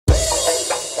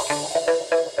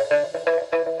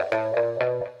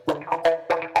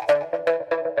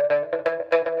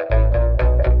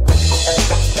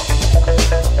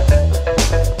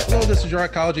is your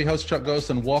ICology host, Chuck Ghost,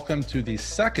 and welcome to the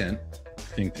second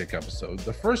Think Tank episode.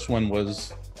 The first one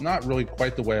was not really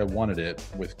quite the way I wanted it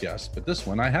with guests, but this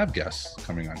one I have guests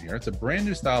coming on here. It's a brand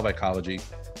new style of ICology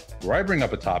where I bring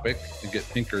up a topic and get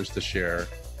thinkers to share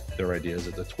their ideas.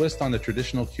 It's a twist on the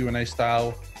traditional Q&A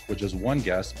style, which is one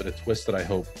guest, but a twist that I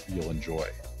hope you'll enjoy.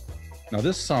 Now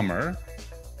this summer,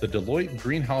 the Deloitte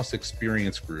Greenhouse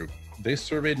Experience Group, they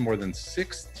surveyed more than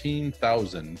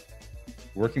 16,000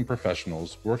 working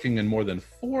professionals working in more than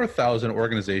 4,000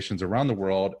 organizations around the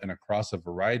world and across a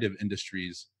variety of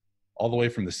industries, all the way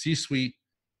from the C-suite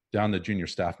down to junior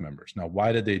staff members. Now,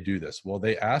 why did they do this? Well,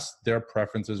 they asked their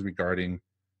preferences regarding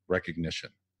recognition.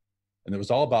 And it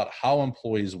was all about how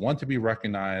employees want to be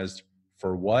recognized,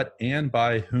 for what and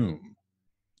by whom.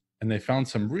 And they found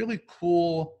some really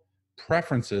cool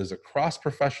preferences across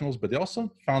professionals, but they also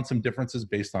found some differences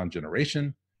based on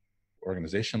generation,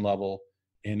 organization level,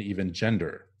 and even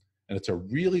gender. And it's a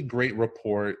really great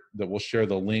report that we'll share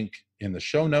the link in the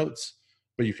show notes,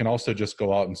 but you can also just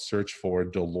go out and search for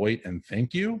Deloitte and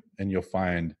thank you, and you'll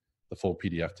find the full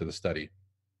PDF to the study.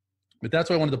 But that's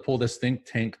why I wanted to pull this think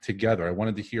tank together. I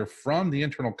wanted to hear from the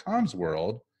internal comms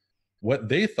world what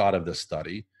they thought of this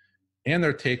study and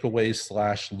their takeaways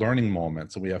 / learning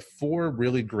moments. And we have 4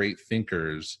 really great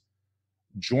thinkers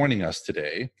joining us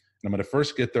today. And I'm going to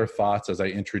first get their thoughts as I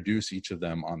introduce each of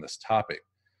them on this topic.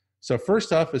 So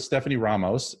first up is Stephanie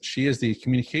Ramos. She is the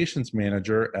communications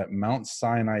manager at Mount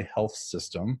Sinai Health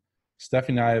System.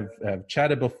 Stephanie and I have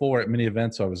chatted before at many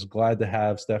events, so I was glad to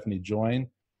have Stephanie join.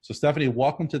 So Stephanie,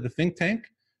 welcome to the think tank.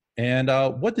 And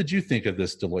what did you think of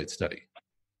this Deloitte study?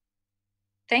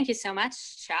 Thank you so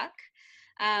much, Chuck.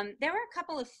 There were a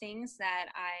couple of things that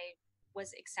I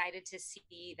was excited to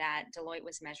see that Deloitte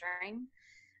was measuring,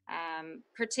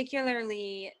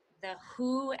 particularly the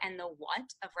who and the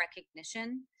what of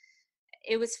recognition.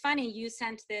 It was funny, you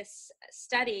sent this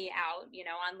study out,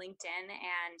 on LinkedIn,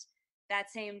 and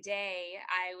that same day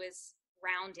I was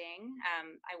rounding.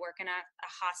 I work in a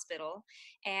hospital,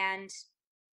 and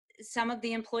some of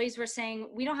the employees were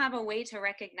saying, we don't have a way to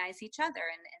recognize each other.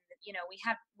 And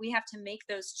we have to make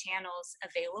those channels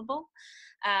available.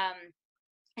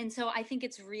 And so I think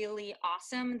it's really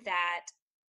awesome that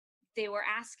they were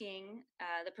asking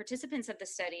the participants of the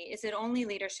study, is it only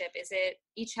leadership? Is it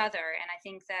each other? And I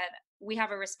think that we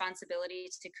have a responsibility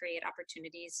to create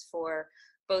opportunities for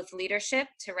both leadership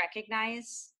to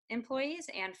recognize employees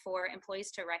and for employees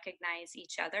to recognize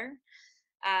each other.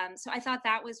 So I thought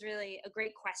that was really a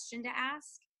great question to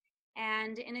ask.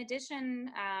 And in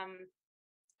addition,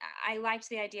 I liked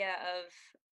the idea of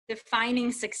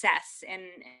defining success and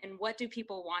what do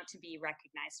people want to be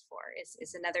recognized for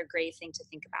is another great thing to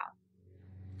think about.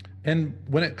 And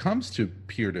when it comes to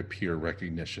peer-to-peer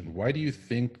recognition, why do you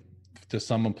think to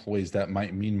some employees that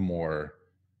might mean more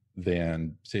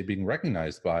than, say, being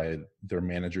recognized by their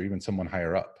manager, even someone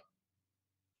higher up?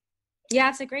 Yeah,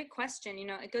 it's a great question.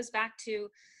 It goes back to,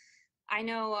 I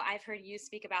know I've heard you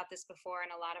speak about this before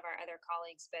and a lot of our other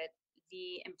colleagues, but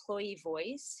the employee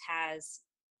voice has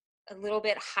a little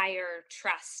bit higher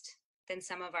trust than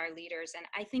some of our leaders. And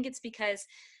I think it's because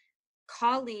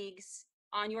colleagues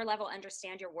on your level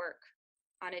understand your work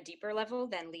on a deeper level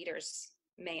than leaders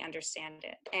may understand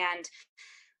it. And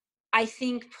I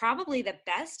think probably the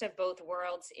best of both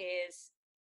worlds is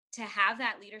to have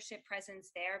that leadership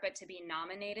presence there, but to be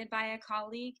nominated by a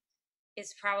colleague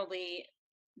is probably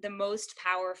the most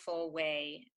powerful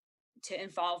way to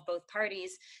involve both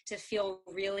parties, to feel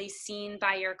really seen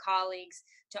by your colleagues,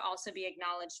 to also be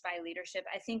acknowledged by leadership.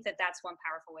 I think that that's one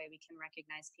powerful way we can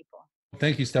recognize people.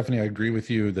 Thank you, Stephanie. I agree with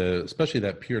you. Especially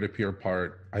that peer-to-peer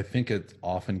part, I think it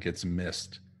often gets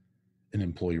missed in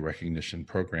employee recognition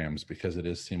programs because it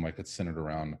does seem like it's centered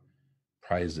around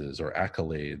prizes or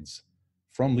accolades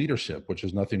from leadership, which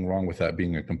is nothing wrong with that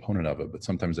being a component of it, but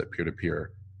sometimes that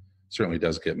peer-to-peer certainly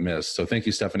does get missed. So thank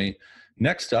you, Stephanie.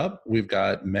 Next up, we've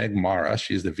got Meg Marra.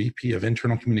 She's the VP of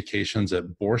Internal Communications at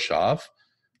Borshoff.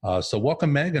 So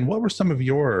welcome, Meg. And what were some of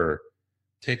your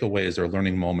takeaways or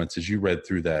learning moments as you read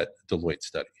through that Deloitte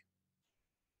study?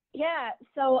 Yeah,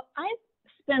 so I've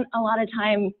spent a lot of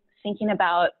time thinking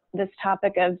about this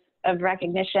topic of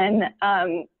recognition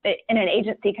in an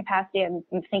agency capacity. I'm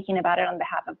thinking about it on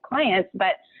behalf of clients,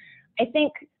 but I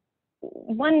think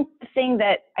one thing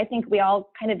that I think we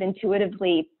all kind of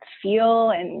intuitively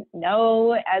feel and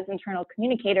know as internal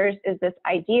communicators is this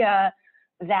idea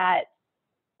that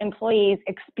employees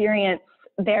experience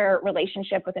their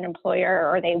relationship with an employer,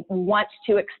 or they want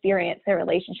to experience their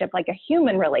relationship like a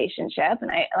human relationship. And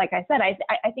like I said,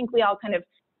 I think we all kind of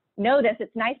know this.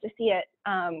 It's nice to see it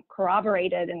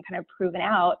corroborated and kind of proven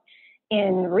out.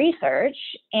 in research,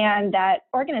 and that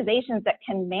organizations that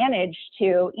can manage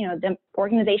to, the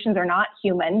organizations are not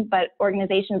human, but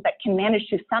organizations that can manage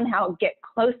to somehow get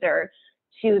closer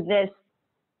to this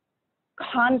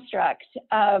construct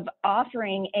of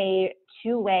offering a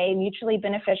two-way, mutually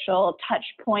beneficial touch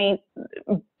point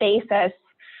basis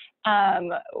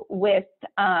with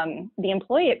the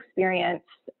employee experience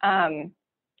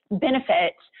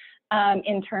benefit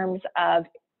in terms of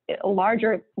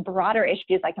larger, broader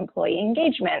issues like employee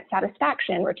engagement,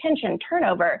 satisfaction, retention,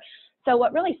 turnover. So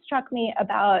what really struck me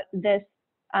about this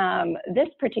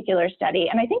particular study,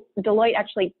 and I think Deloitte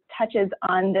actually touches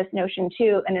on this notion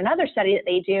too, in another study that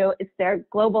they do, is their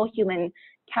Global Human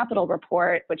Capital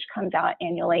Report, which comes out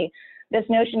annually, this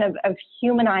notion of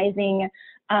humanizing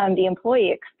the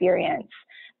employee experience.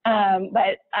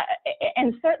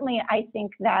 And certainly I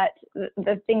think that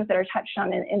the things that are touched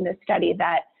on in this study,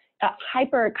 that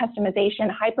hyper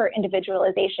customization, hyper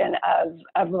individualization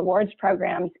of rewards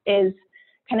programs is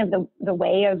kind of the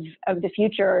way of the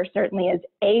future, or certainly is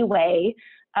a way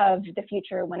of the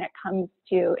future when it comes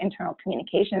to internal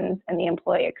communications and the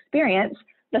employee experience.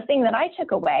 The thing that I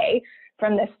took away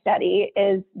from this study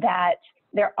is that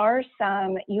there are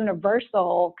some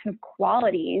universal kind of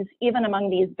qualities, even among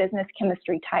these business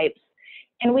chemistry types.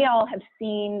 And we all have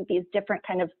seen these different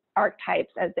kind of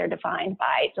archetypes as they're defined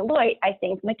by Deloitte. I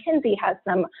think McKinsey has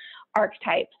some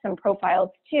archetypes, some profiles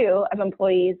too, of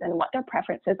employees and what their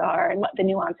preferences are and what the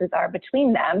nuances are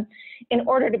between them in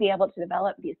order to be able to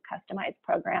develop these customized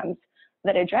programs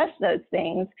that address those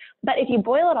things. But if you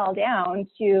boil it all down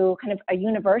to kind of a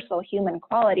universal human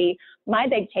quality, my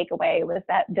big takeaway was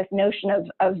that this notion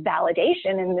of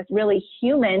validation and this really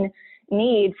human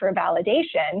need for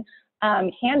validation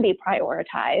can be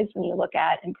prioritized when you look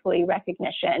at employee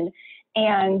recognition.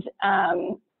 And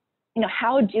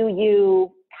how do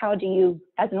you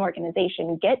as an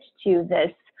organization get to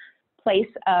this place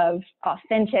of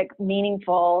authentic,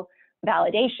 meaningful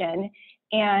validation?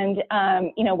 And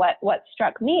what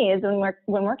struck me is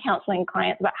when we're counseling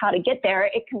clients about how to get there,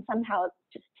 it can somehow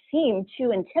just seem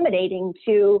too intimidating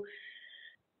to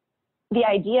the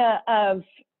idea of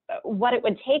what it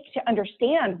would take to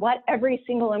understand what every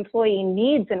single employee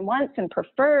needs and wants and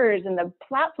prefers, and the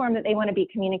platform that they want to be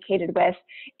communicated with.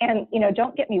 And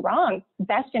don't get me wrong,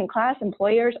 best-in-class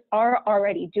employers are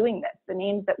already doing this. The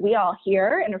names that we all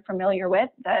hear and are familiar with,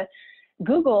 the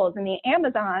Googles and the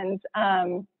Amazons,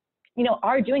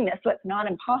 are doing this, so it's not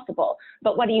impossible.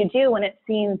 But what do you do when it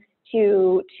seems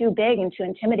too big and too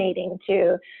intimidating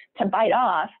to bite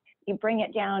off? You bring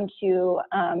it down to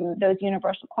those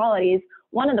universal qualities.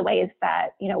 One of the ways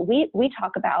that we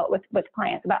talk about with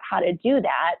clients about how to do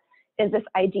that is this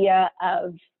idea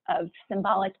of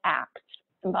symbolic acts,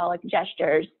 symbolic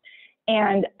gestures.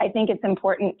 And I think it's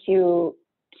important to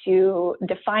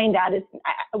define that as,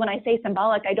 when I say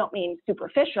symbolic, I don't mean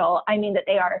superficial. I mean that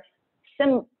they are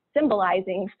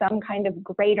symbolizing some kind of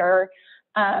greater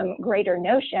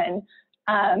notion.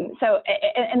 And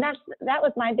that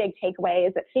was my big takeaway,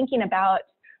 is that thinking about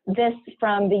this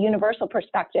from the universal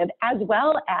perspective, as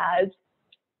well as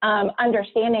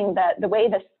understanding the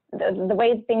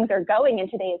way things are going in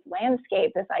today's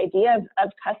landscape, this idea of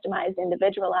customized,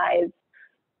 individualized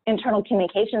internal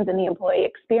communications in the employee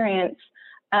experience.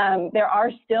 There are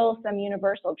still some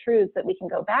universal truths that we can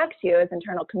go back to as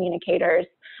internal communicators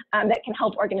that can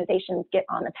help organizations get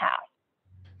on the path.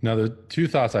 Now, the two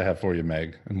thoughts I have for you,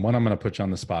 Meg, and one I'm going to put you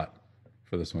on the spot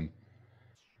for this one.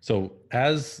 So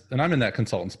and I'm in that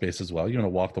consultant space as well,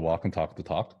 walk the walk and talk the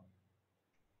talk.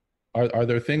 Are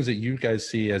there things that you guys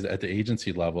see as at the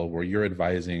agency level where you're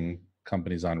advising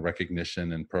companies on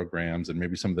recognition and programs, and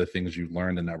maybe some of the things you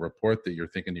learned in that report that you're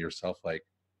thinking to yourself like,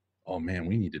 oh man,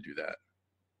 we need to do that.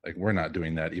 Like, we're not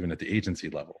doing that even at the agency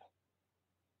level.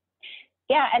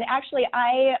 Yeah, and actually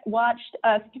I watched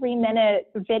a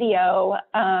 3-minute video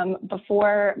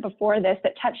before this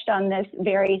that touched on this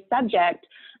very subject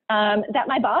that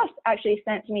my boss actually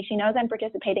sent to me. She knows I'm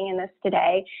participating in this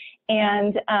today.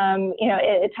 And,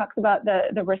 it talks about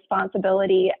the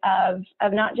responsibility of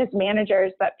not just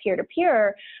managers, but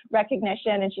peer-to-peer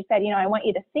recognition. And she said, I want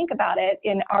you to think about it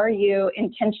in, are you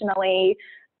intentionally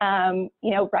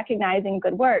recognizing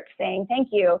good work, saying thank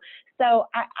you. So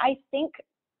I think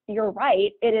you're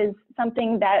right. It is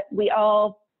something that we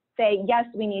all say, yes,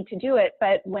 we need to do it.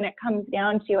 But when it comes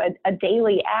down to a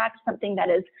daily act, something that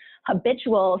is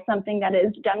habitual, something that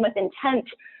is done with intent,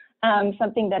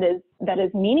 something that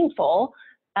is meaningful,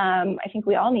 I think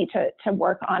we all need to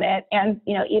work on it. And,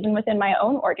 even within my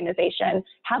own organization,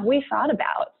 have we thought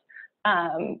about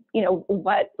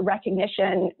what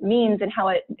recognition means and how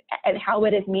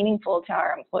it is meaningful to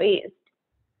our employees?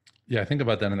 Yeah, I think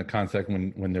about that in the context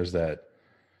when there's that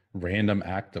random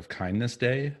act of kindness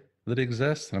day that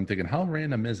exists. And I'm thinking, how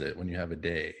random is it when you have a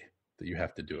day that you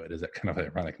have to do it? Is that kind of the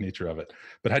ironic nature of it?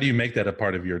 But how do you make that a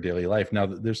part of your daily life? Now,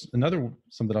 there's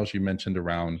something else you mentioned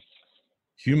around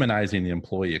humanizing the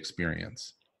employee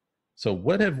experience. So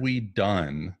what have we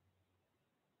done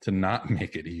to not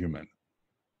make it human?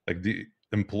 Like, the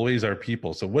employees are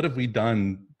people. So what have we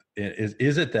done?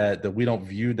 Is it that we don't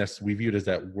view this, we view it as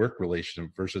that work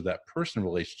relationship versus that person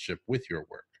relationship with your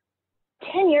work?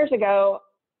 10 years ago,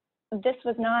 this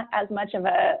was not as much of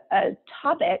a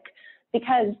topic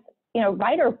because,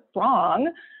 right or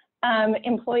wrong,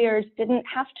 employers didn't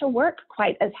have to work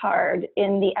quite as hard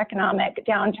in the economic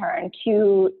downturn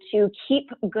to keep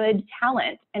good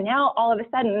talent. And now all of a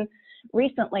sudden,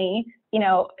 recently,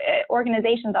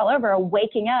 organizations all over are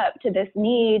waking up to this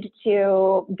need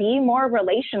to be more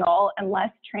relational and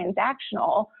less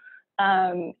transactional,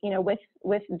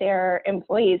 with their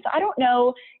employees. So I don't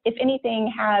know if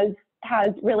anything has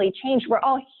really changed. We're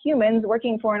all humans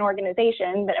working for an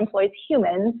organization that employs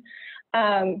humans.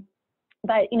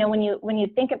 But when you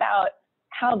think about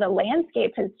how the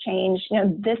landscape has changed,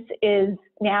 this is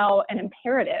now an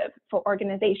imperative for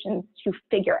organizations to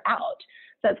figure out.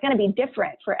 So it's going to be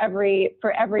different for every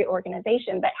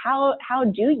organization. But how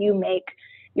do you make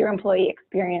your employee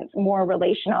experience more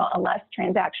relational and less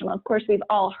transactional? Of course, we've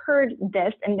all heard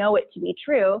this and know it to be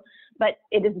true, but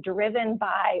it is driven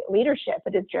by leadership.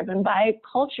 It is driven by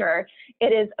culture.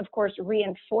 It is, of course,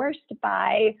 reinforced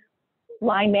by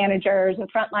line managers and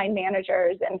frontline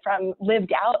managers and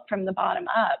lived out from the bottom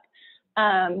up.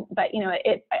 But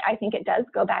I think it does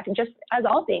go back, and just as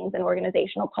all things in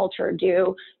organizational culture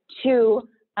do, to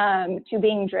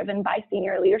being driven by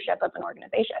senior leadership of an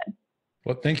organization.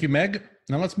 Well, thank you, Meg.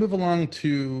 Now let's move along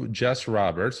to Jess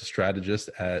Roberts, a strategist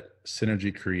at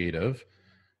Synergy Creative.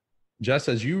 Jess,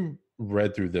 as you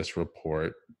read through this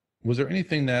report, was there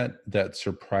anything that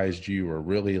surprised you or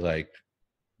really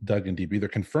dug in deep, either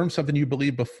confirmed something you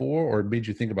believed before or made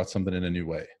you think about something in a new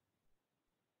way?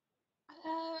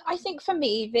 I think for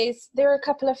me, there are a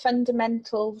couple of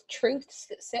fundamental truths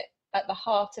that sit at the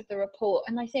heart of the report.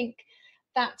 And I think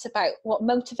that's about what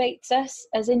motivates us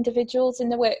as individuals in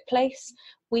the workplace.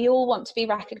 We all want to be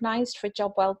recognized for a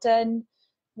job well done.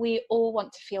 We all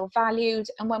want to feel valued.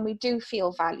 And when we do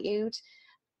feel valued,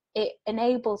 it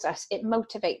enables us, it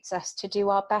motivates us to do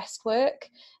our best work.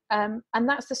 And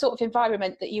that's the sort of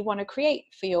environment that you want to create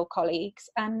for your colleagues.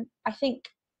 And I think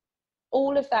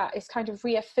all of that is kind of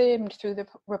reaffirmed through the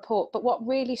report. But what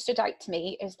really stood out to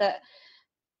me is that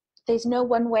there's no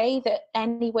one way that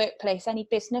any workplace, any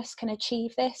business can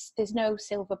achieve this. There's no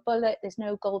silver bullet, there's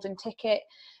no golden ticket,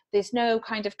 there's no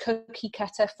kind of cookie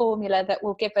cutter formula that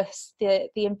will give us the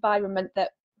environment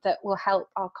that will help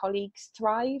our colleagues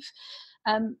thrive.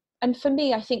 And for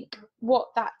me, I think what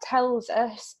that tells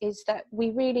us is that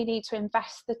we really need to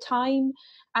invest the time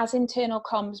as internal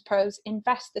comms pros,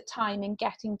 invest the time in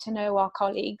getting to know our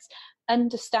colleagues,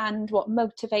 understand what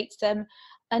motivates them,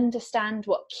 understand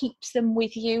what keeps them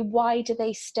with you, why do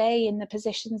they stay in the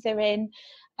positions they're in,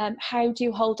 how do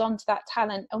you hold on to that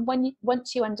talent? And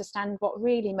once you understand what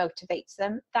really motivates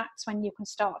them, that's when you can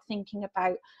start thinking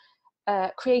about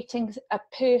creating a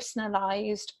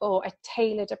personalized or a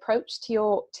tailored approach to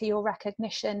your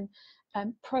recognition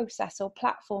process or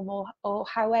platform, or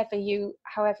however you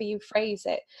phrase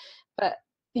it. But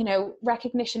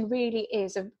recognition really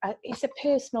is it's a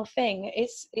personal thing.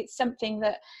 It's something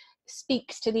that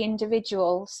speaks to the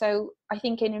individual. So I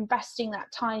think in investing that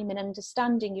time in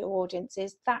understanding your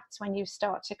audiences, that's when you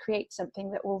start to create something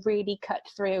that will really cut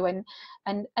through and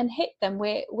hit them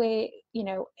where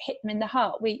hit them in the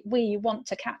heart where you want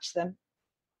to catch them.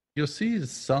 You'll see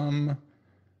some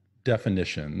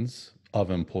definitions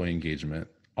of employee engagement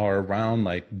are around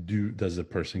does the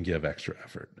person give extra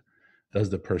effort? Does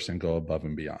the person go above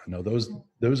and beyond? No,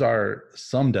 those are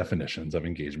some definitions of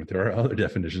engagement. There are other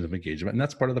definitions of engagement, and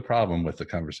that's part of the problem with the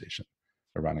conversation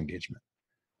around engagement.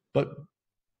 But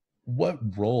what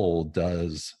role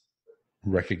does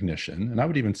recognition, and I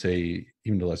would even say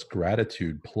even less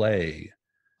gratitude, play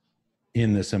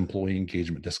in this employee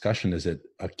engagement discussion? Is it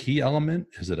a key element?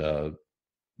 Is it a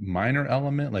minor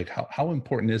element? How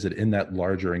important is it in that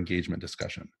larger engagement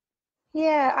discussion?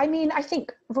 Yeah, I mean, I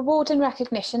think reward and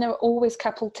recognition are always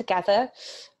coupled together,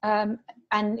 and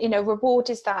reward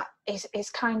is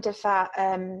kind of that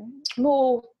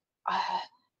more.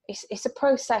 It's a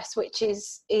process which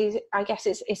is I guess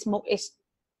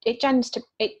it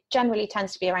generally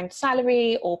tends to be around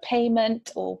salary or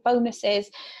payment or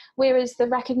bonuses, Whereas the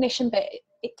recognition bit,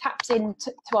 it taps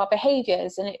into our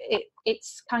behaviors, and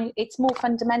it's more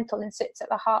fundamental and sits at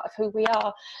the heart of who we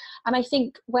are. And I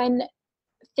think when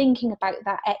thinking about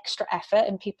that extra effort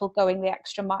and people going the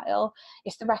extra mile,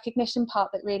 it's the recognition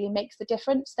part that really makes the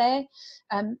difference there.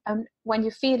 And when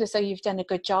you feel as though you've done a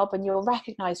good job and you're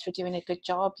recognized for doing a good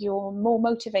job, you're more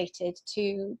motivated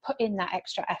to put in that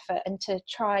extra effort and to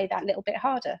try that little bit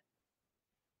harder.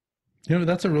 You know,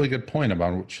 that's a really good point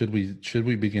about should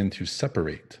we begin to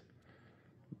separate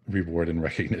reward and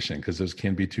recognition, because those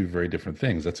can be two very different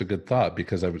things. That's a good thought,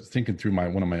 because I was thinking through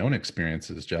one of my own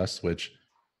experiences, Jess, which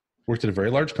worked at a very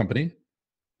large company,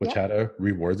 which had a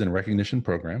rewards and recognition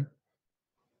program.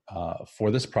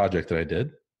 For this project that I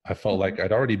did, I felt like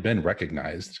I'd already been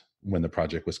recognized when the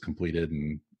project was completed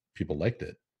and people liked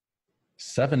it.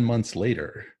 7 months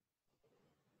later,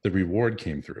 the reward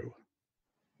came through,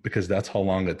 because that's how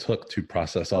long it took to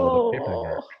process all of the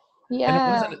paperwork.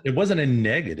 Yeah. And it wasn't a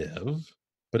negative,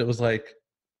 but it was like,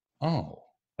 oh,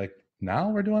 like now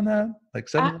we're doing that? Like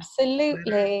 7 months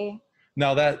Absolutely. later?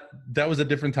 Now that was a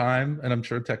different time, and I'm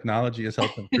sure technology has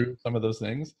helped improve some of those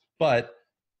things, but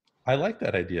I like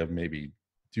that idea of maybe,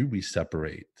 do we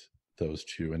separate those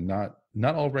two, and not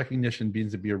all recognition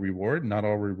means to be a reward. Not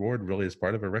all reward really is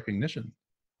part of a recognition.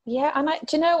 Yeah, and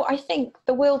I think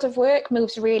the world of work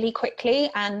moves really quickly,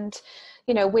 and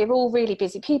we're all really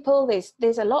busy people.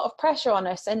 There's a lot of pressure on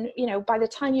us, and by the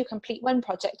time you complete one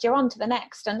project, you're on to the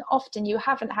next, and often you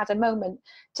haven't had a moment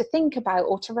to think about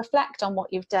or to reflect on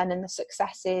what you've done and the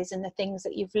successes and the things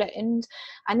that you've learned.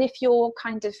 And if you're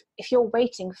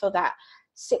waiting for that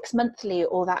 6 monthly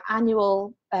or that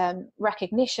annual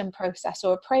recognition process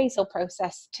or appraisal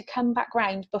process to come back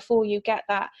round before you get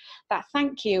that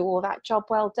thank you or that job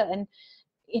well done,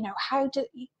 how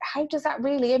does that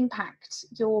really impact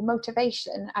your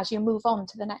motivation as you move on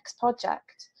to the next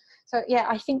project? So yeah,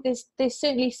 I think there's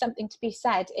certainly something to be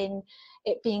said in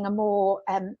it being a more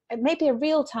maybe a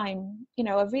real-time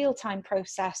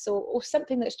process, or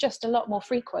something that's just a lot more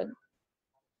frequent.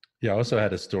 Yeah, I also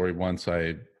had a story once.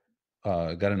 I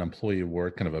got an employee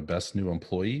award, kind of a best new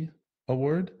employee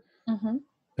award.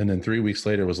 And then 3 weeks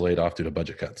later was laid off due to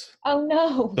budget cuts. Oh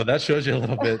no. So that shows you a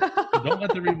little bit. So don't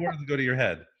let the rewards go to your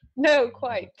head. No,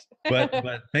 quite.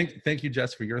 but thank you,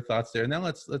 Jess, for your thoughts there. Now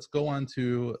let's go on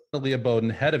to Leah Bowden,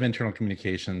 head of internal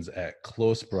communications at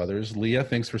Close Brothers. Leah,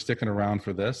 thanks for sticking around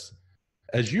for this.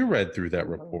 As you read through that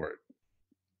report,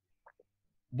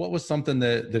 what was something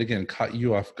that again caught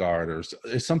you off guard, or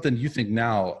is something you think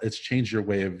now it's changed your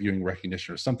way of viewing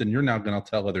recognition, or something you're now going to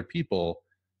tell other people,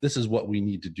 this is what we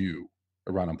need to do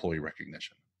around employee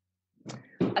recognition?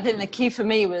 I think the key for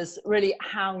me was really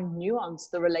how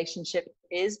nuanced the relationship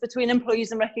is between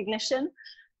employees and recognition.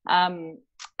 And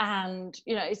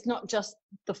it's not just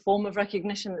the form of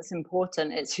recognition that's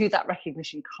important, it's who that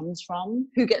recognition comes from,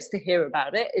 who gets to hear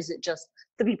about it. Is it just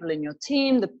the people in your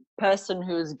team, the person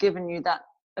who has given you that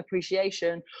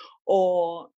appreciation,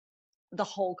 or the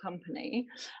whole company?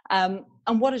 And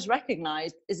what is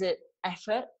recognized? Is it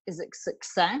effort? Is it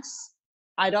success?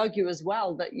 I'd argue as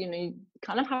well that you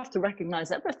kind of have to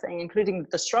recognize everything, including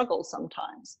the struggle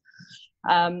sometimes,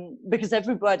 because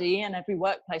everybody and every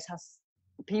workplace has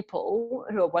people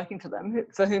who are working for them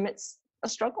for whom it's a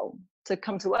struggle to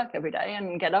come to work every day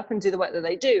and get up and do the work that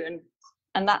they do,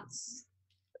 and that's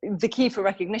the key for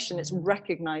recognition. It's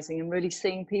recognizing and really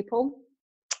seeing people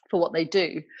for what they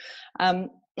do.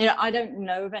 I don't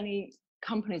know of any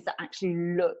companies that actually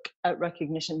look at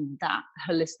recognition that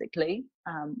holistically,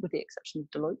 with the exception of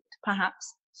Deloitte,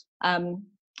 perhaps. And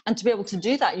to be able to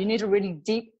do that, you need a really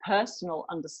deep personal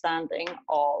understanding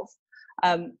of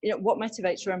what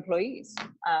motivates your employees,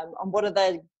 and what are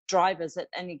their drivers at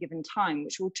any given time,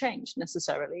 which will change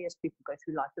necessarily as people go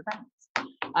through life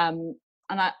events.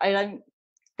 And I don't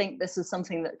think this is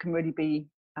something that can really be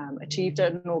achieved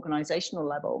at an organizational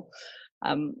level.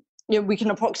 We can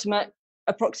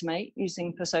approximate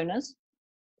using personas,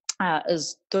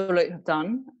 as Deloitte have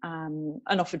done, and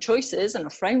offer choices and a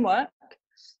framework,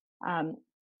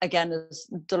 again, as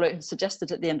Deloitte has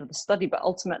suggested at the end of the study. But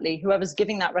ultimately, whoever's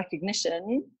giving that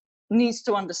recognition needs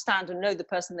to understand and know the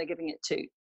person they're giving it to,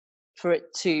 for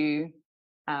it to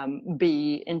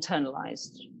be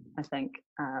internalized, I think.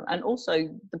 And also,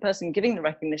 the person giving the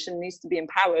recognition needs to be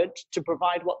empowered to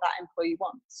provide what that employee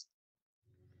wants.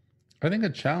 I think a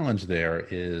challenge there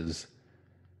is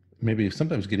maybe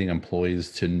sometimes getting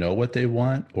employees to know what they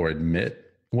want or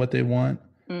admit what they want.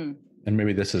 And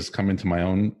maybe this is coming to my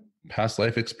own past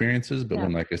life experiences, but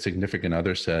when like a significant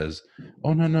other says,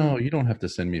 oh, no, you don't have to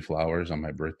send me flowers on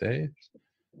my birthday.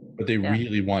 But they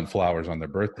really want flowers on their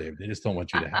birthday. They just don't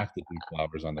want you to have to do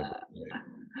flowers on their birthday.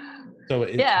 So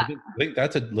Yeah. I think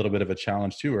that's a little bit of a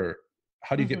challenge too, or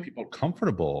how do you get Mhm. people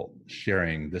comfortable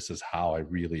sharing, this is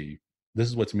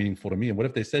what's meaningful to me? And what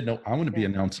if they said, no, I want to be Yeah.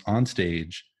 announced on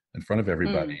stage in front of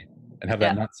everybody and have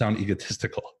Yeah. that not sound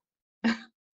egotistical?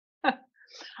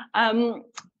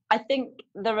 I think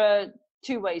there are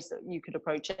two ways that you could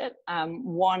approach it.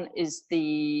 One is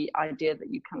the idea that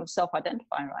you kind of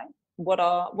self-identify, right?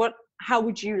 How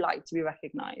would you like to be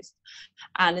recognized?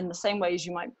 And in the same way as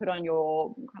you might put on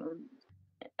your kind of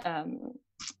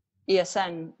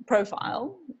ESN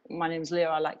profile, my name is Leah,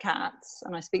 I like cats,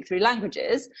 and I speak 3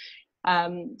 languages.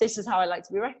 This is how I like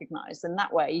to be recognized. And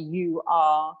that way you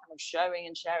are kind of showing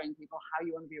and sharing people how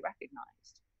you want to be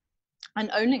recognized and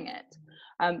owning it.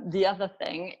 The other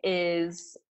thing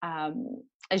is,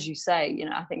 as you say,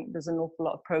 I think there's an awful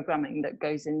lot of programming that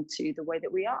goes into the way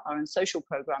that we are, and social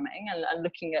programming, and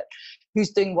looking at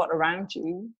who's doing what around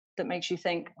you that makes you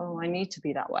think, oh, I need to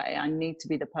be that way. I need to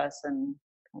be the person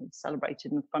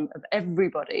celebrated in front of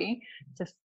everybody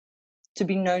to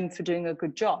be known for doing a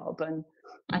good job. And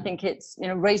I think it's,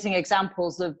 raising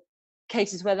examples of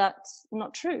cases where that's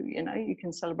not true. You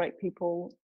can celebrate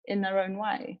people in their own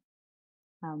way.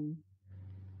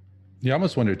 You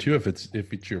almost wonder too if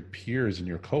it's your peers and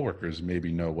your coworkers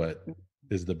maybe know what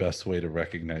is the best way to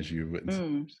recognize you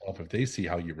yourself, if they see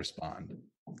how you respond.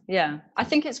 Yeah, I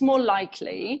think it's more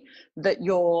likely that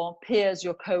your peers,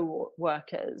 your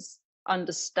co-workers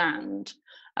understand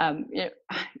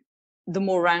the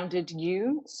more rounded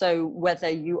you. So whether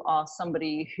you are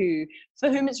somebody for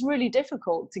whom it's really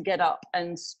difficult to get up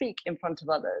and speak in front of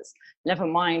others, never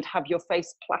mind have your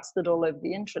face plastered all over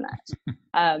the internet.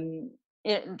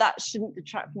 That shouldn't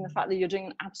detract from the fact that you're doing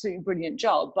an absolutely brilliant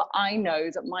job. But I know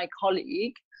that my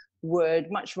colleague would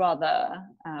much rather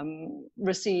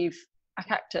receive a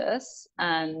cactus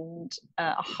and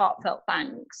a heartfelt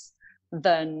thanks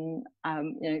than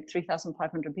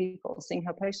 3,500 people seeing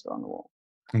her poster on the wall.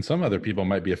 And some other people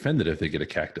might be offended if they get a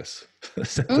cactus.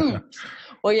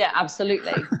 Well, yeah,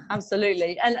 absolutely.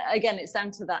 Absolutely. And again, it's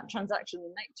down to that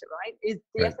transactional nature, right? Is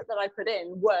the effort that I put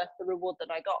in worth the reward that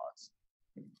I got?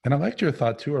 And I liked your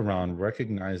thought too around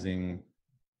recognizing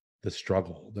the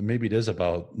struggle, that maybe it is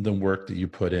about the work that you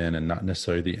put in and not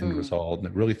necessarily the end result. And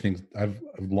it really I've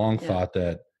long thought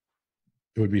that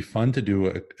it would be fun to do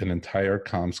an entire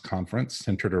comms conference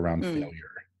centered around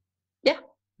failure. Yeah.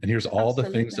 And here's all the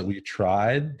things that we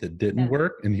tried that didn't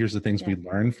work. And here's the things we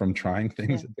learned from trying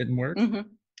things that didn't work.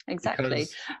 Exactly.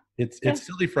 Because it's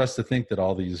silly for us to think that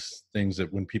all these things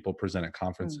that when people present at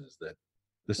conferences, that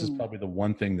this is probably the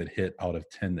one thing that hit out of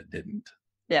 10 that didn't.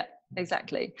 Yeah,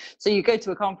 exactly. So you go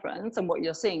to a conference and what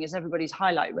you're seeing is everybody's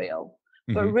highlight reel.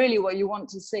 But really what you want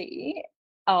to see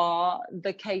are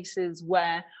the cases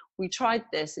where we tried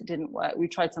this, it didn't work. We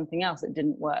tried something else, it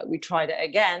didn't work. We tried it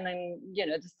again. And,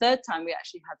 the third time we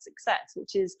actually had success,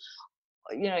 which is,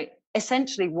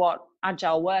 essentially what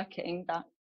agile working, that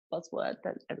buzzword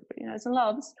that everybody knows and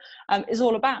loves, is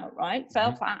all about, right?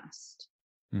 Fail fast.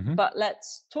 But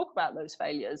let's talk about those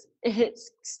failures.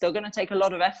 It's still going to take a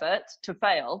lot of effort to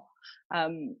fail,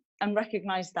 and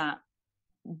recognize that,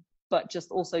 but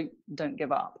just also don't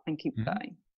give up and keep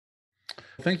going.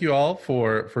 Thank you all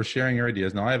for sharing your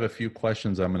ideas. Now I have a few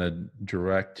questions I'm going to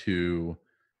direct to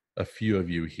a few of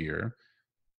you here.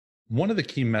 One of the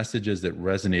key messages that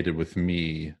resonated with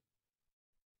me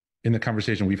in the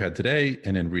conversation we've had today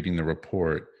and in reading the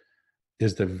report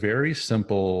is the very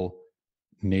simple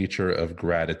nature of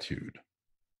gratitude,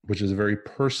 which is a very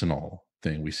personal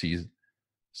thing. We see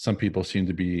some people seem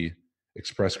to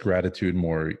express gratitude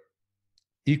more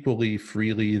equally,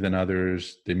 freely than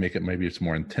others. They make it, maybe it's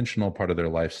more intentional part of their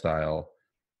lifestyle.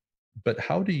 But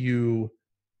how do you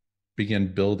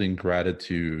begin building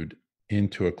gratitude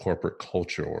into a corporate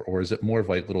culture? Or is it more of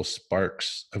like little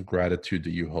sparks of gratitude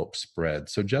that you hope spread?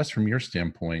 So Jess, from your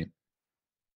standpoint,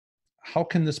 how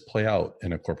can this play out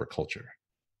in a corporate culture?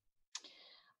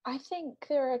 I think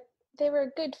there are a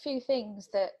good few things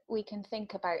that we can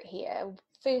think about here.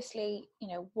 Firstly,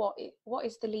 what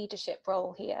is the leadership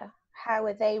role here? How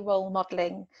are they role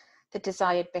modeling the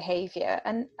desired behavior?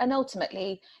 And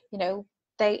ultimately,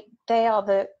 they are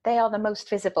the most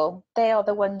visible. They are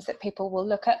the ones that people will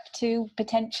look up to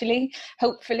potentially,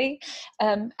 hopefully,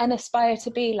 and aspire to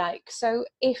be like. So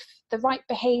if the right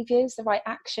behaviors, the right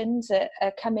actions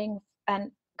are coming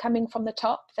from the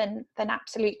top, then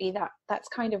absolutely that's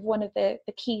kind of one of the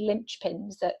key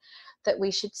linchpins that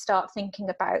we should start thinking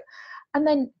about. And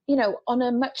then, on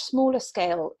a much smaller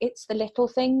scale, it's the little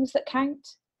things that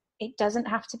count. It doesn't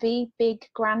have to be big,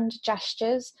 grand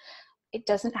gestures. It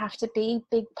doesn't have to be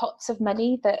big pots of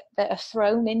money that are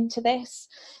thrown into this.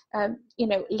 You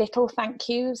know, little thank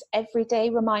yous, everyday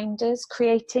reminders,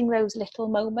 creating those little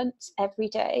moments every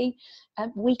day.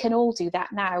 We can all do that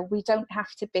now. We don't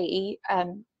have to be,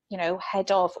 you know,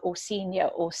 head of or senior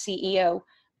or CEO.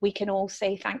 We can all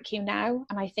say thank you now.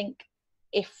 And I think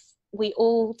if we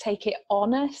all take it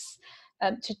on us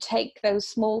to take those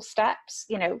small steps,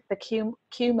 you know, the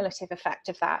cumulative effect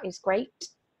of that is great.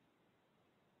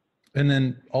 And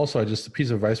then also, just a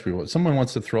piece of advice for you: if someone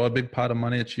wants to throw a big pot of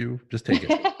money at you, just take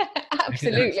it.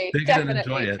 Absolutely, take definitely. it and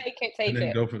enjoy it. Take and then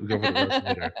it. go for the rest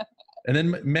later. And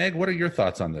then, Meg, what are your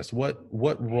thoughts on this? What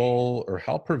role or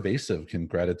how pervasive can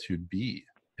gratitude be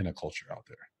in a culture out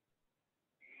there?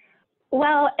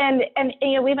 Well, and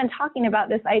you know, we've been talking about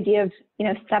this idea of, you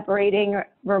know, separating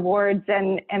rewards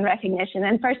and recognition.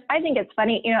 And first, I think it's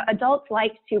funny, you know, adults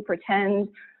like to pretend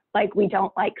like we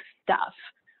don't like stuff,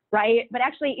 right? But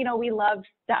actually, you know, we love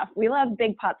stuff. We love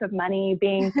big pots of money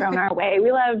being thrown our way.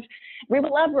 We love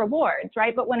rewards,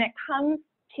 right? But when it comes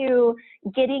to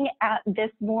getting at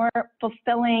this more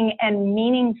fulfilling and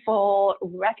meaningful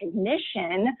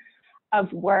recognition of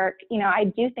work, you know,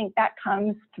 I do think that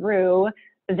comes through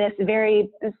this very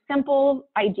simple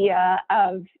idea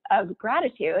of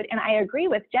gratitude. And I agree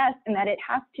with Jess in that it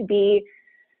has to be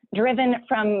driven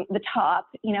from the top,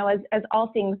 you know, as all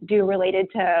things do related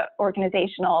to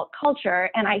organizational culture.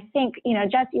 And I think, you know,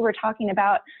 Jess, you were talking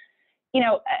about, you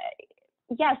know,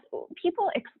 yes, people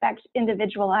expect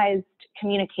individualized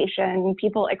communication.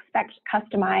 People expect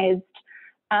customized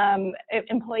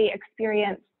employee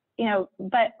experience, you know,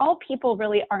 but all people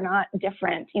really are not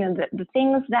different. You know, the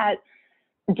things that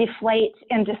deflate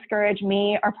and discourage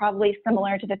me are probably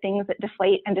similar to the things that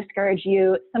deflate and discourage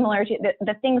you, similar to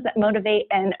the things that motivate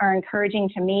and are encouraging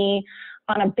to me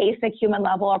on a basic human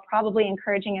level are probably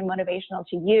encouraging and motivational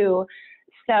to you.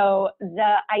 So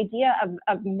the idea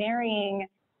of marrying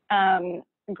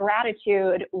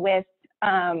gratitude with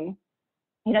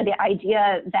you know, the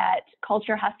idea that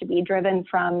culture has to be driven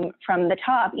from the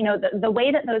top, you know, the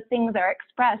way that those things are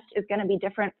expressed is going to be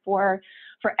different for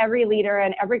every leader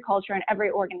and every culture and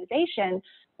every organization.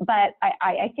 But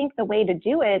I think the way to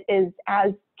do it is,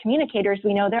 as communicators,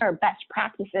 we know there are best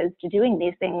practices to doing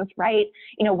these things, right?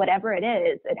 You know, whatever it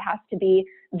is, it has to be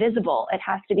visible, it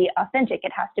has to be authentic,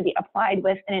 it has to be applied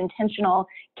with an intentional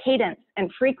cadence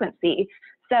and frequency.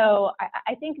 So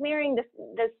I think marrying this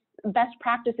best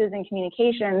practices in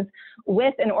communications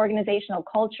with an organizational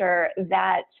culture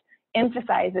that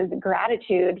emphasizes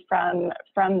gratitude from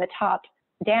the top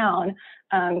down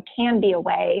can be a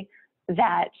way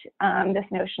that this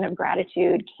notion of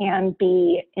gratitude can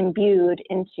be imbued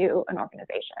into an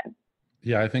organization.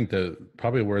 Yeah, I think that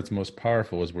probably where it's most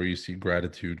powerful is where you see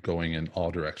gratitude going in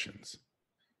all directions,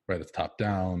 right? It's top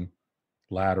down,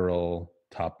 lateral,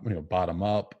 top, you know, bottom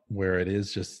up, where it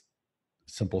is just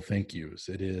simple thank yous.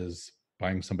 It is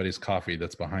buying somebody's coffee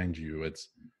that's behind you. It's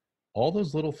all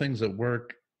those little things at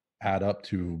work add up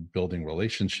to building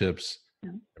relationships,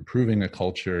 improving a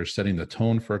culture, setting the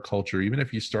tone for a culture. Even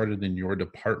if you started in your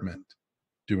department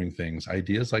doing things,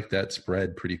 ideas like that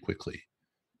spread pretty quickly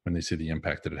when they see the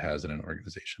impact that it has in an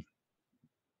organization.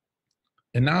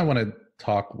 And now I want to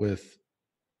talk with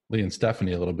Leah and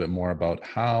Stephanie a little bit more about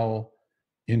how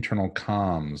internal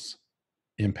comms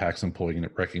impacts employee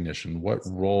recognition. What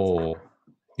role,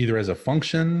 either as a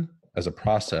function, as a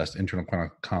process, internal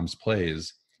comms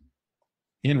plays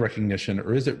in recognition,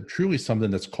 or is it truly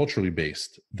something that's culturally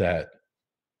based that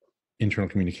internal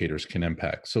communicators can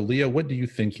impact? So Leah, what do you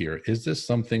think here? Is this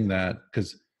something that,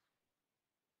 because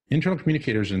internal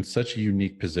communicators are in such a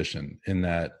unique position in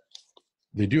that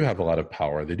they do have a lot of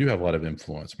power, they do have a lot of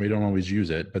influence, we don't always use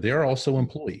it, but they are also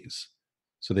employees.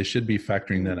 So they should be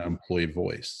factoring that employee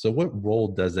voice. So what role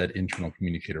does that internal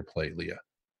communicator play, Leah?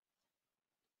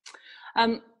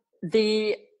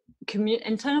 The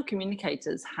internal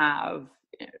communicators have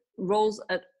roles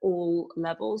at all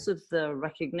levels of the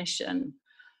recognition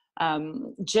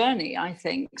journey, I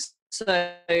think.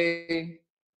 So, you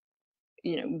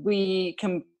know, we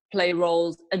can play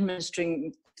roles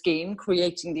administering scheme,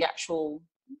 creating the actual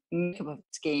makeup of the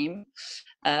scheme.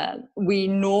 We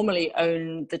normally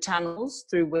own the channels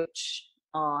through which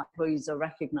our employees are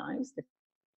recognized.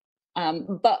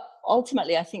 But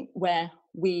ultimately, I think where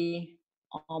we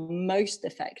are most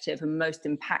effective and most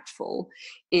impactful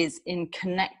is in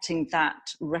connecting that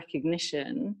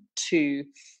recognition to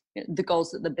the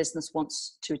goals that the business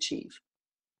wants to achieve.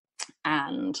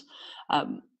 And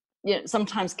you know,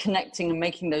 sometimes connecting and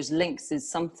making those links is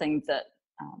something that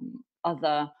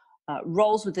other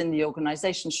roles within the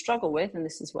organization struggle with, and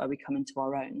this is where we come into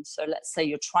our own. So let's say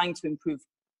you're trying to improve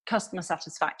customer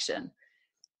satisfaction.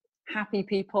 happy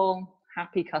people,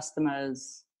 happy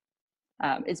customers.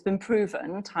 It's been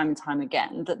proven time and time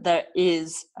again that there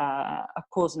is a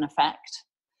cause and effect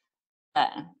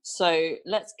there. So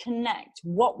let's connect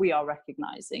what we are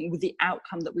recognizing with the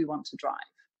outcome that we want to drive.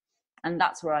 And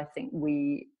that's where I think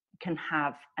we can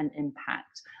have an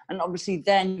impact. And obviously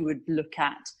then you would look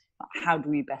at how do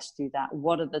we best do that?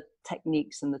 What are the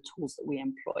techniques and the tools that we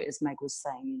employ? As Meg was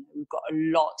saying, we've got a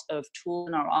lot of tools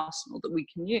in our arsenal that we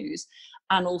can use.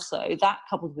 And also that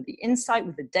coupled with the insight,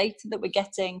 with the data that we're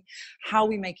getting, how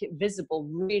we make it visible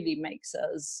really makes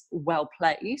us well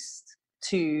placed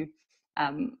to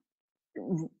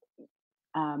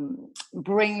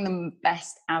bring the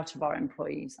best out of our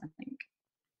employees, I think.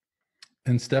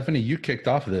 And Stephanie, you kicked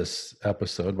off this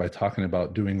episode by talking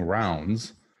about doing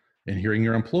rounds and hearing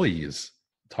your employees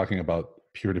talking about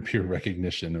peer-to-peer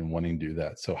recognition and wanting to do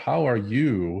that. So how are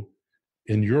you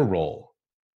in your role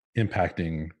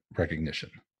impacting recognition?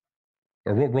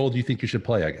 Or what role do you think you should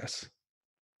play, I guess?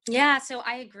 Yeah, so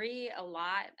I agree a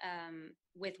lot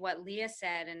with what Leah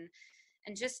said. And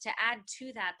just to add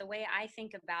to that, the way I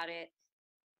think about it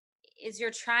is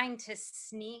you're trying to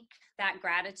sneak that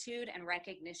gratitude and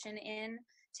recognition in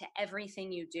to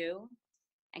everything you do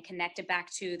and connect it back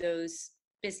to those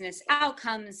business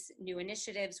outcomes, new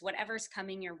initiatives, whatever's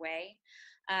coming your way.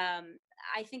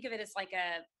 I think of it as like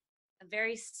a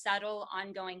very subtle,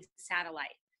 ongoing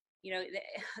satellite. You know,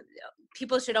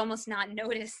 people should almost not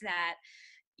notice that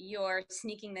you're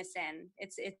sneaking this in.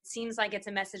 It seems like it's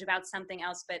a message about something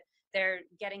else, but they're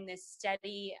getting this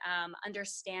steady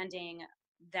understanding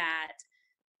that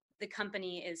the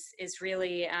company is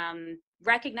really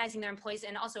recognizing their employees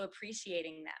and also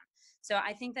appreciating them. So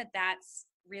I think that that's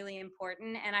really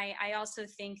important. And I also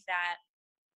think that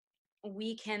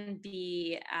we can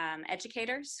be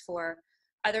educators for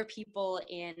other people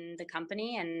in the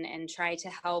company and try to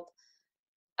help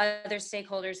other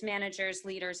stakeholders, managers,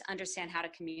 leaders understand how to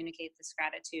communicate this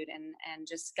gratitude and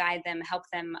just guide them, help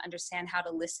them understand how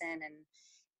to listen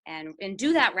and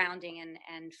do that rounding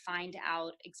and find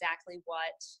out exactly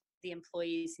what the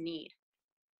employees need.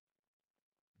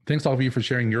 Thanks all of you for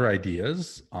sharing your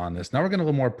ideas on this. Now we're going to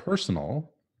go more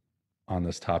personal on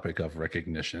this topic of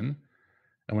recognition.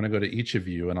 I want to go to each of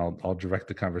you and I'll direct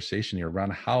the conversation here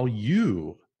around how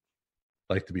you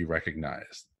like to be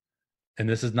recognized. And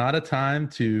this is not a time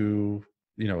to,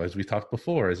 you know, as we talked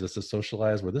before, is this a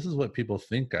socialized where this is what people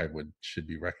think should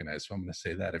be recognized. So I'm going to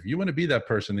say that if you want to be that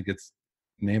person that gets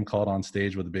name called on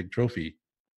stage with a big trophy,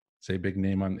 say big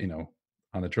name on,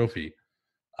 on the trophy.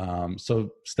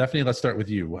 So Stephanie, let's start with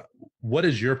you. What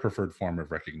is your preferred form of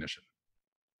recognition?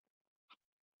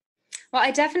 Well,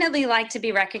 I definitely like to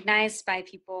be recognized by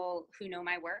people who know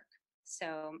my work.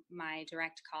 So my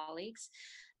direct colleagues,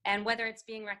 and whether it's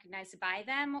being recognized by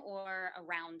them or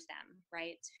around them,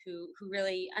 right? Who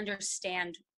really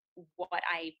understand what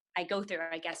I go through,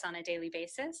 I guess, on a daily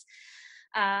basis.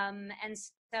 And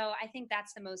so I think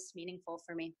that's the most meaningful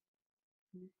for me.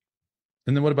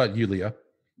 And then what about you, Leah?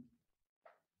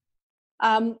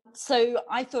 So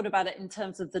I thought about it in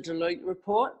terms of the Deloitte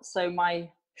report. So my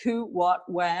who, what,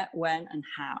 where, when, and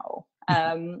how.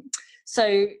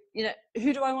 So,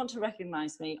 who do I want to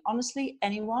recognize me? Honestly,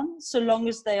 anyone, so long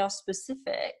as they are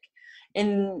specific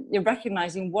in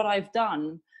recognizing what I've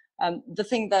done. The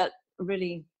thing that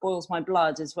really boils my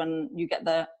blood is when you get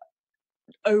the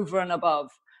over and above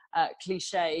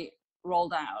cliche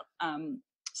rolled out.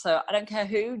 So I don't care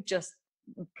who, just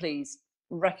please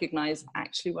recognize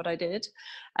actually what I did.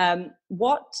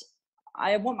 What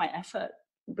I want my effort,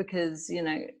 because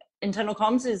internal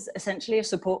comms is essentially a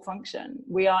support function.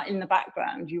 We are in the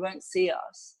background, you won't see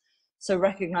us, so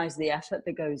recognize the effort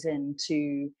that goes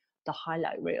into the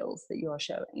highlight reels that you are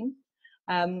showing.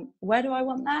 Where do I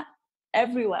want that?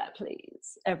 Everywhere,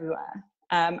 please, everywhere.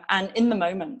 And in the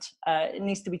moment, it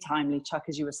needs to be timely, Chuck,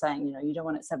 as you were saying. You don't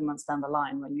want it 7 months down the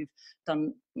line when you've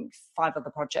done 5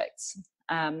 other projects.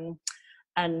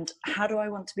 And how do I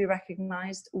want to be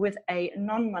recognized? With a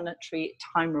non-monetary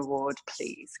time reward,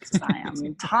 please, because I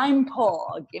am time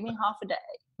poor. Give me half a day.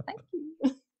 Thank you.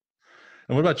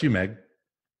 And what about you, Meg?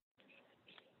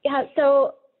 Yeah,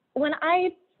 so when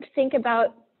I think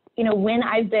about, when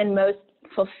I've been most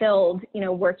fulfilled,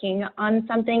 working on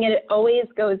something, it always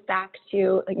goes back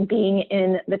to being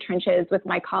in the trenches with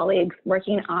my colleagues,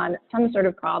 working on some sort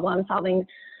of problem, solving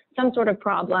some sort of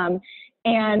problem.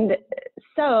 And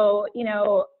so,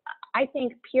 I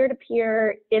think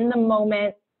peer-to-peer in the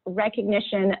moment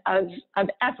recognition of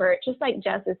effort, just like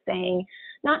Jess is saying,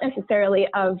 not necessarily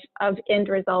of end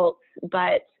results,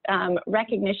 but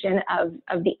recognition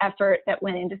of the effort that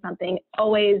went into something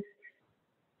always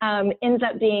ends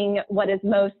up being what is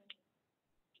most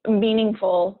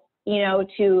meaningful,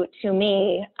 to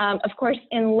me. Of course,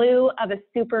 in lieu of a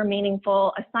super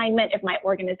meaningful assignment, if my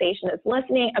organization is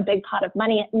listening, a big pot of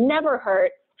money never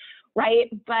hurts, right?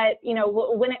 But,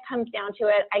 when it comes down to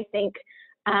it, I think,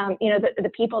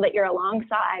 the people that you're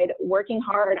alongside working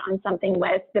hard on something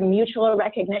with, the mutual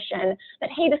recognition that,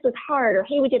 hey, this was hard, or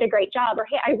hey, we did a great job, or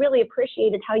hey, I really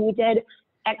appreciated how you did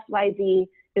X, Y, Z,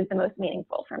 is the most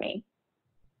meaningful for me.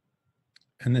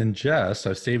 And then Jess,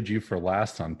 I saved you for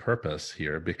last on purpose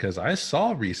here because I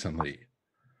saw recently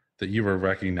that you were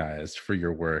recognized for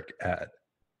your work at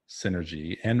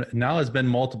Synergy, and now has been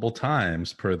multiple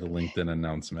times per the LinkedIn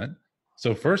announcement.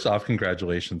 So first off,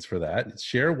 congratulations for that.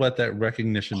 Share what that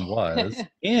recognition was,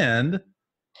 and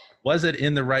was it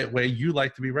in the right way you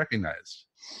like to be recognized?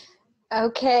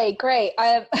 Okay, great.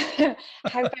 How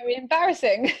very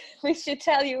embarrassing. We should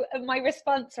tell you my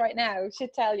response right now.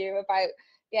 Should tell you about,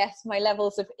 yes, my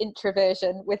levels of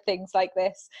introversion with things like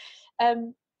this.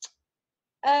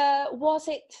 Was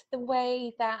it the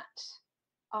way that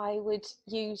I would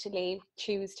usually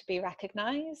choose to be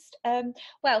recognized?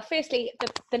 Well, firstly,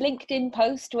 the LinkedIn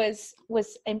post was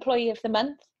Employee of the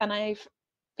Month, and I've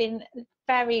been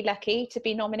very lucky to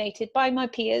be nominated by my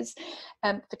peers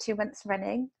for 2 months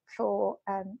running for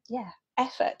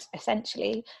effort,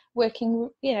 essentially working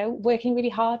really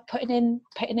hard, putting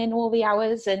in all the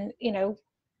hours, and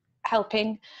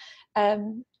helping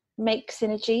make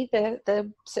Synergy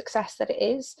the success that it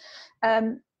is.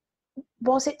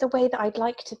 Was it the way that I'd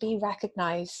like to be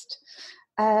recognized?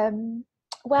 Well,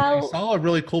 I saw a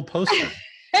really cool poster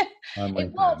on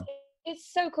LinkedIn.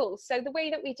 It's so cool. So the way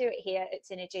that we do it here at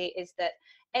Synergy is that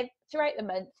throughout the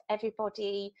month,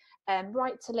 everybody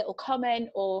writes a little comment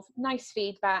or nice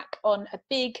feedback on a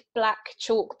big black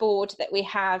chalkboard that we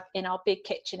have in our big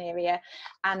kitchen area.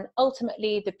 And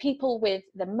ultimately, the people with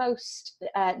the most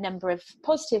number of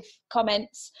positive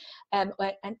comments and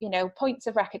points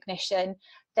of recognition,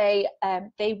 they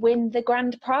win the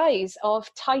grand prize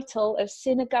of title of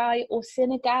Synagai or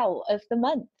Synagal of the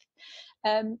month.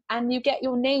 And you get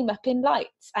your name up in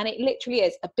lights, and it literally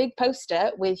is a big poster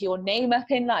with your name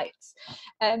up in lights,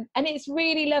 and it's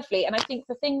really lovely. And I think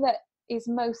the thing that is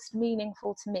most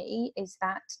meaningful to me is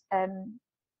that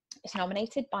it's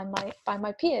nominated by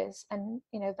my peers, and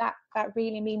that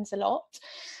really means a lot.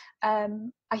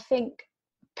 I think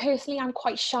personally I'm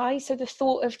quite shy, so the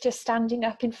thought of just standing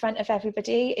up in front of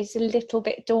everybody is a little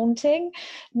bit daunting,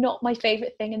 not my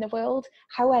favorite thing in the world.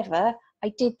 However,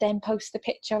 I did then post the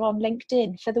picture on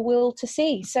LinkedIn for the world to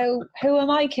see. So who am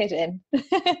I kidding?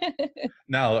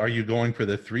 Now, are you going for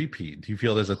the three-peat? Do you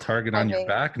feel there's a target on your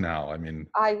back now?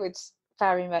 I would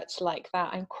very much like that.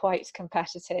 I'm quite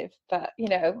competitive, but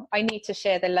I need to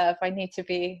share the love. I need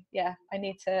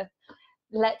to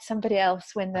let somebody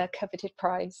else win the coveted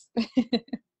prize.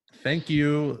 Thank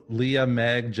you, Leah,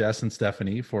 Meg, Jess, and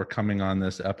Stephanie, for coming on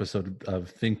this episode of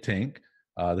Think Tank.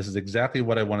 This is exactly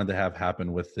what I wanted to have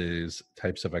happen with these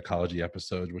types of ICology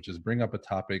episodes, which is bring up a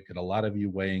topic, get a lot of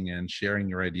you weighing in, sharing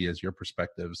your ideas, your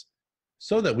perspectives,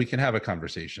 so that we can have a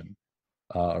conversation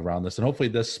around this. And hopefully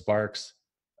this sparks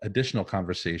additional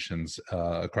conversations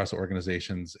across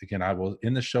organizations. Again,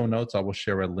 in the show notes, I will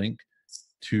share a link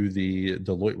to the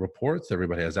Deloitte reports.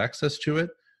 Everybody has access to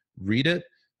it. Read it.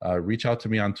 Reach out to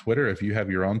me on Twitter if you have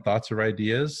your own thoughts or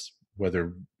ideas,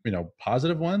 whether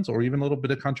positive ones or even a little bit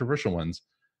of controversial ones.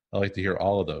 I like to hear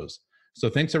all of those. So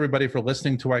thanks everybody for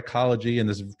listening to ICology and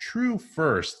this true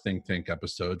first Think Tank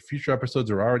episode. Future episodes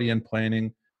are already in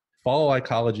planning. Follow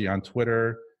ICology on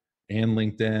Twitter and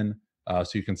LinkedIn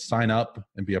so you can sign up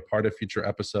and be a part of future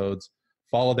episodes.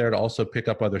 Follow there to also pick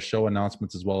up other show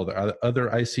announcements as well as other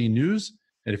IC news.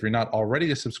 And if you're not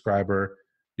already a subscriber,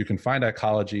 you can find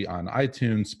ICology on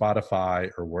iTunes,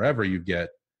 Spotify, or wherever you get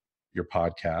your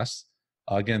podcasts.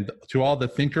 Again, to all the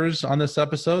thinkers on this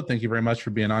episode, thank you very much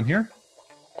for being on here.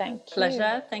 Thank you.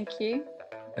 Pleasure. Thank you.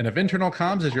 And if internal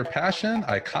comms is your passion,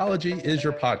 ICology is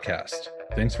your podcast.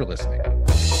 Thanks for listening.